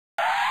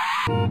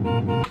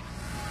I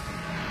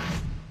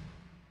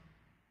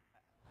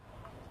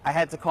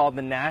had to call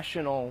the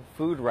national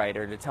food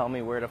writer to tell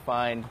me where to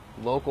find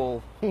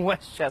local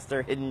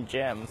Westchester hidden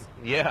gems.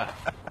 Yeah.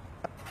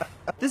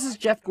 This is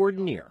Jeff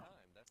Gordonier.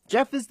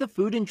 Jeff is the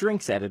food and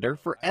drinks editor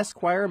for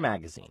Esquire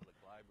magazine.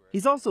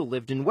 He's also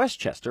lived in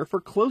Westchester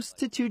for close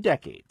to 2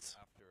 decades.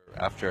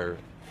 After,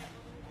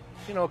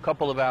 a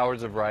couple of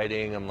hours of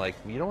writing, I'm like,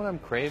 you know what I'm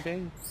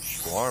craving?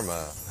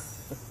 Shawarma.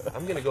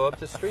 I'm going to go up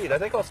the street. I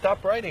think I'll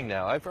stop writing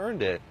now. I've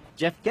earned it.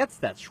 Jeff gets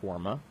that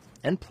shawarma,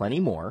 and plenty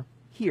more,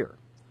 here.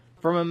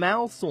 From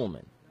Amal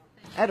Sulman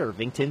at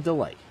Irvington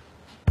Delight.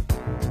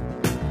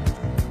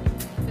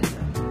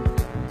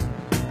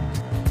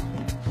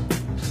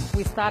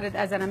 We started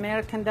as an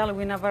American deli.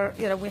 We never,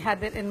 we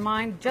had it in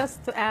mind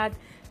just to add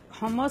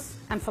hummus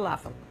and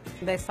falafel.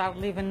 They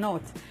started leaving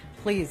notes.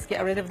 Please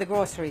get rid of the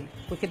grocery.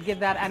 We could get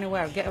that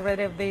anywhere. Get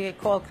rid of the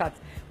cold cut.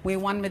 We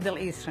want Middle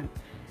Eastern.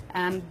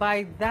 And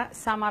by that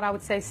summer, I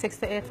would say 6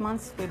 to 8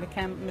 months, we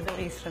became Middle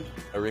Eastern.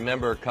 I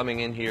remember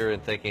coming in here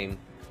and thinking,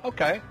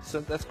 okay,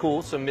 so that's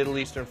cool, some Middle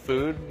Eastern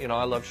food.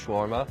 I love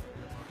shawarma.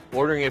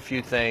 Ordering a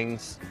few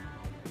things,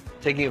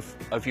 taking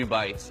a few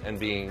bites, and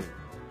being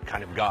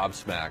kind of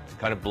gobsmacked,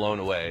 kind of blown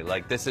away.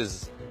 Like, this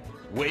is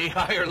way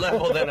higher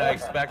level than I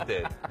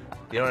expected.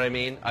 You know what I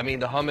mean? I mean,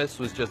 the hummus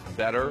was just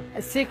better.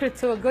 A secret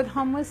to a good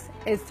hummus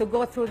is to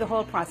go through the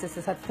whole process.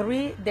 It's a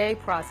 3-day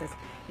process.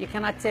 You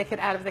cannot take it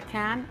out of the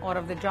can or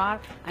of the jar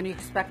and you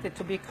expect it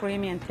to be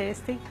creamy and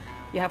tasty.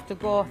 You have to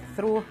go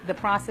through the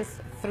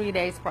process, 3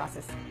 days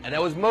process. And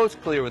that was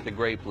most clear with the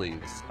grape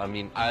leaves. I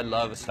mean, I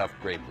love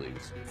stuffed grape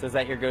leaves. So is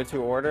that your go-to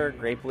order,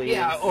 grape leaves?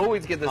 Yeah, I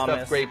always get the hummus?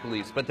 stuffed grape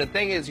leaves. But the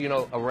thing is,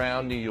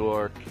 around New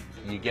York,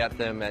 you get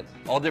them at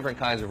all different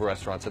kinds of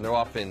restaurants, and they're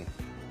often,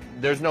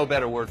 there's no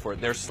better word for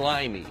it, they're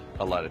slimy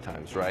a lot of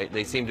times, right?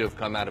 They seem to have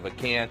come out of a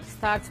can. It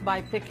starts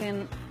by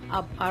picking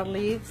up our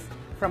leaves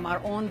from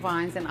our own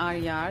vines in our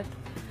yard,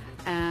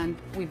 and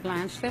we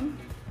blanch them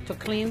to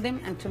clean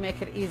them and to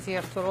make it easier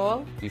to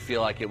roll. You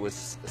feel like it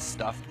was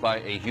stuffed by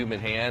a human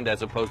hand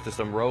as opposed to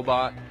some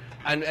robot.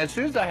 And as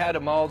soon as I had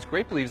Amal's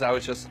grape leaves, I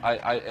was just,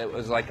 it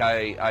was like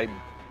I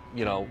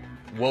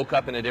woke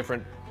up in a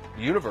different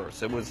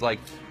universe. It was like,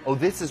 oh,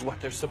 this is what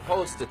they're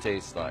supposed to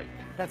taste like.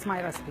 That's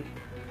my recipe.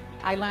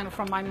 I learned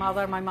from my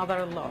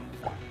mother-in-law.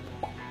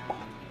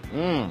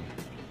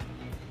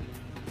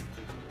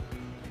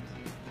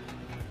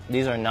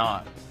 These are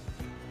not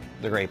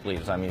the grape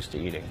leaves I'm used to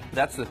eating.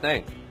 That's the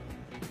thing.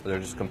 They're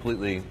just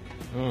completely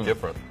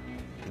different.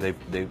 They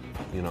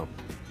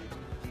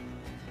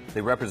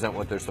represent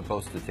what they're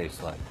supposed to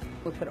taste like.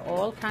 We put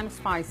all kinds of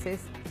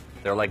spices.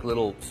 They're like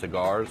little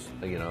cigars.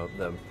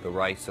 The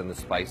rice and the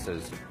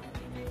spices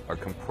are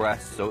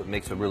compressed, so it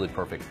makes a really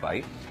perfect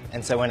bite.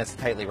 And so when it's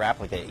tightly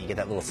wrapped like that, you get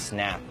that little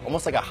snap,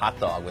 almost like a hot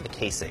dog with a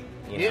casing.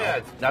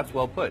 Yeah, that's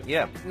well put,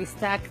 yeah. We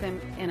stack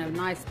them in a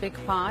nice big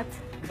pot,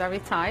 very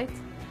tight,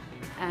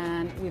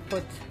 and we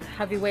put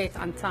heavy weight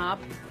on top,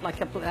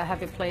 like a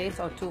heavy plate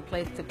or 2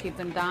 plates to keep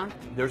them down.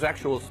 There's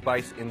actual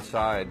spice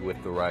inside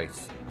with the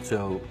rice,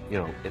 so,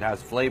 it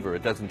has flavor.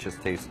 It doesn't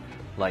just taste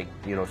like,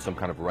 some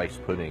kind of rice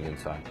pudding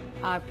inside.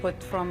 I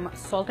put from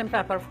salt and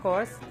pepper, of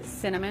course,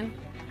 cinnamon,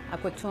 I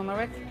put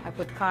turmeric, I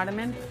put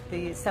cardamom,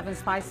 the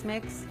 7-spice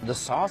mix. The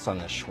sauce on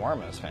this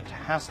shawarma is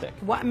fantastic.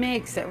 What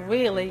makes it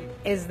really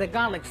is the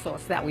garlic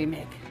sauce that we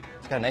make.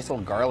 It's got a nice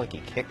little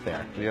garlicky kick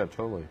there. Yeah,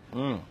 totally.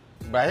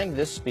 But I think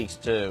this speaks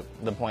to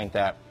the point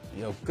that,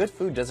 good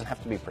food doesn't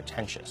have to be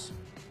pretentious.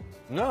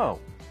 No.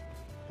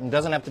 It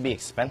doesn't have to be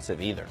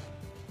expensive either.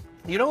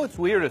 You know what's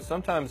weird is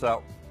sometimes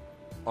on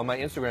my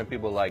Instagram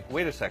people are like,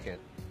 wait a second,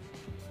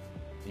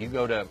 you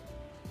go to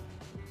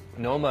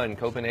Noma in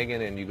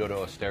Copenhagen and you go to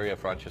Osteria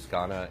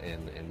Francescana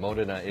in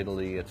Modena,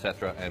 Italy,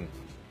 etc., and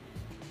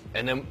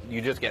then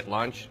you just get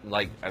lunch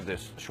like at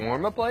this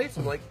shawarma place?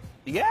 I'm like,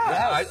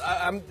 yeah,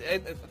 yes.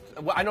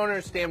 I don't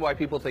understand why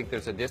people think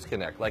there's a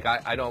disconnect. Like,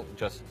 I don't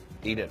just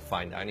eat at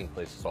fine dining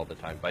places all the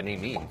time, by any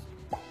means.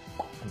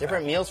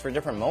 Different meals for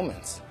different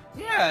moments.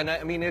 Yeah, and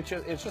I mean, it's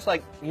just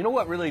like,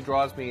 what really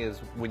draws me is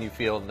when you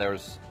feel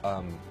there's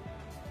a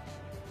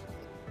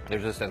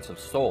sense of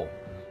soul.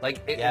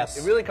 Like, it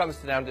really comes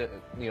down to,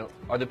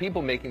 are the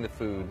people making the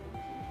food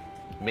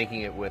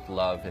making it with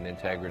love and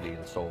integrity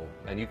and soul?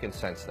 And you can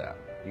sense that.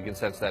 You can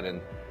sense that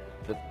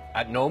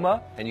at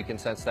Noma, and you can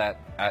sense that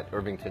at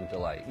Irvington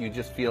Delight. You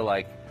just feel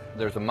like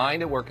there's a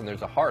mind at work and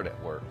there's a heart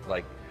at work.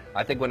 Like,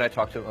 I think when I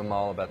talk to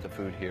Amal about the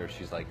food here,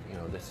 she's like,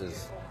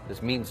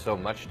 this means so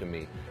much to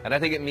me. And I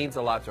think it means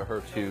a lot to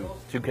her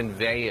to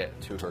convey it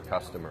to her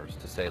customers,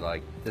 to say,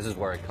 like, this is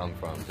where I come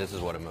from, this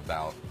is what I'm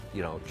about,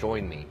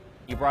 join me.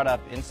 You brought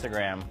up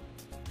Instagram.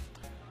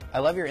 I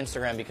love your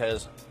Instagram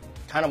because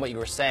kind of what you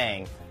were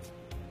saying,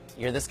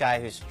 you're this guy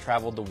who's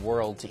traveled the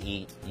world to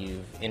eat.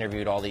 You've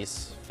interviewed all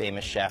these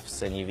famous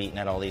chefs and you've eaten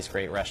at all these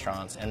great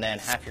restaurants, and then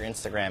half your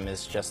Instagram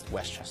is just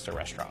Westchester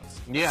restaurants.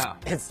 Yeah.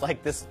 It's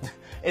like this,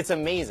 it's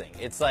amazing.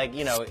 It's like,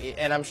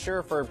 and I'm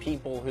sure for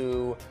people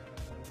who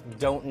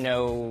don't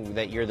know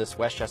that you're this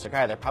Westchester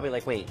guy, they're probably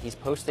like, wait, he's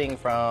posting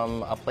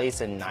from a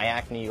place in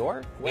Nyack, New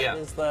York?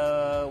 What's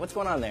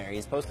going on there?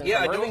 He's posting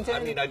from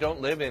Irvington? I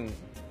don't live in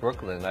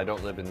Brooklyn. I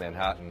don't live in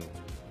Manhattan.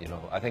 You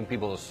know, I think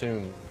people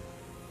assume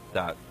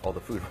that all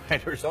the food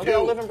writers do. They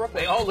all live in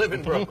Brooklyn? They all live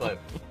in Brooklyn.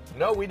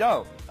 No, we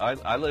don't.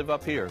 I live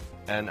up here,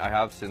 and I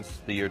have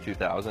since the year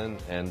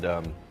 2000, and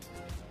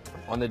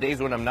on the days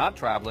when I'm not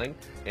traveling,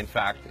 in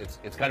fact,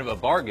 it's kind of a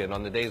bargain.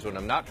 On the days when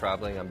I'm not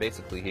traveling, I'm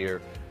basically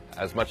here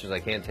as much as I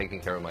can,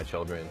 taking care of my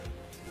children,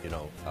 you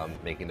know,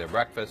 making their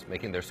breakfast,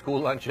 making their school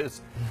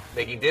lunches,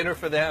 making dinner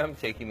for them,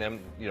 taking them,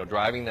 you know,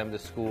 driving them to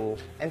school.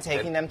 And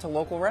taking them to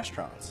local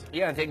restaurants.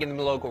 Yeah, and taking them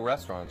to local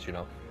restaurants, you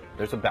know.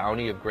 There's a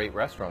bounty of great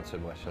restaurants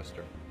in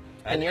Westchester.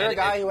 And you're a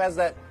guy who has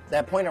that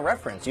point of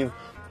reference. You've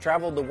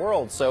traveled the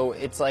world, so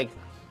it's like,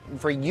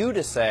 for you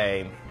to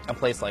say a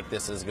place like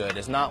this is good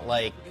is not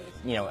like,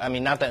 you know, I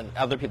mean, not that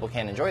other people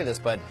can't enjoy this,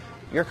 but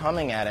you're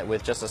coming at it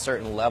with just a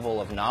certain level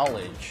of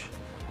knowledge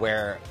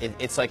where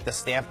it's like the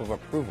stamp of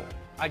approval.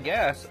 I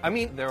guess. I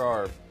mean, there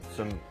are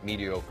some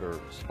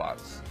mediocre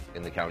spots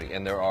in the county,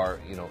 and there are,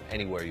 you know,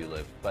 anywhere you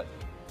live. But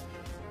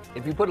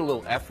if you put a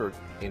little effort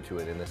into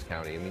it in this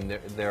county, I mean,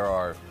 there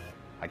are,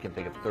 I can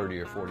think of 30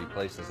 or 40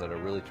 places that are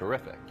really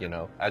terrific, you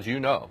know, as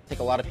you know. I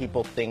think a lot of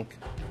people think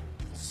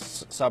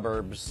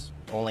suburbs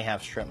only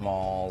have strip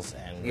malls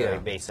and very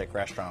basic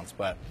restaurants,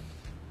 but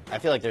I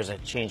feel like there's a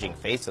changing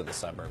face of the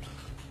suburbs.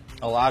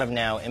 A lot of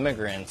now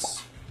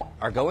immigrants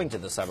are going to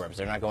the suburbs.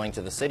 They're not going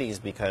to the cities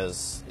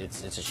because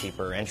it's a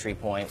cheaper entry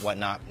point,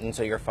 whatnot, and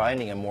so you're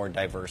finding a more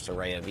diverse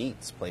array of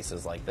eats,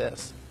 places like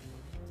this.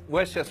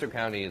 Westchester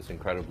County is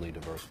incredibly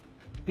diverse.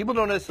 People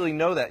don't necessarily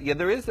know that. Yeah,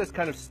 there is this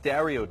kind of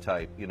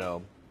stereotype, you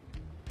know,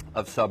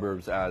 of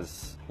suburbs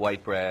as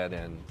white bread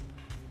and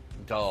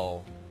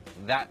dull.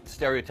 That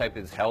stereotype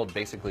is held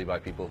basically by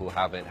people who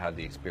haven't had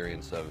the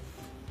experience of,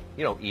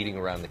 you know, eating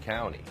around the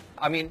county.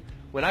 I mean,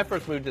 when I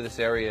first moved to this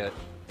area,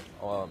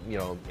 you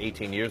know,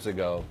 18 years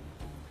ago,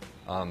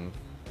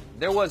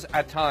 there was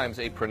at times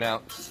a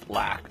pronounced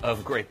lack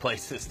of great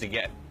places to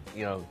get,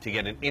 you know, to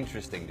get an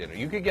interesting dinner.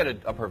 You could get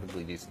a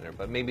perfectly decent dinner,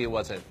 but maybe it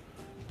wasn't,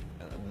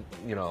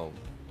 you know,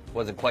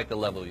 wasn't quite the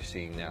level you're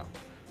seeing now.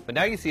 But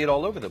now you see it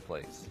all over the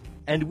place.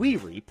 And we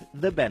reap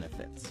the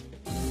benefits.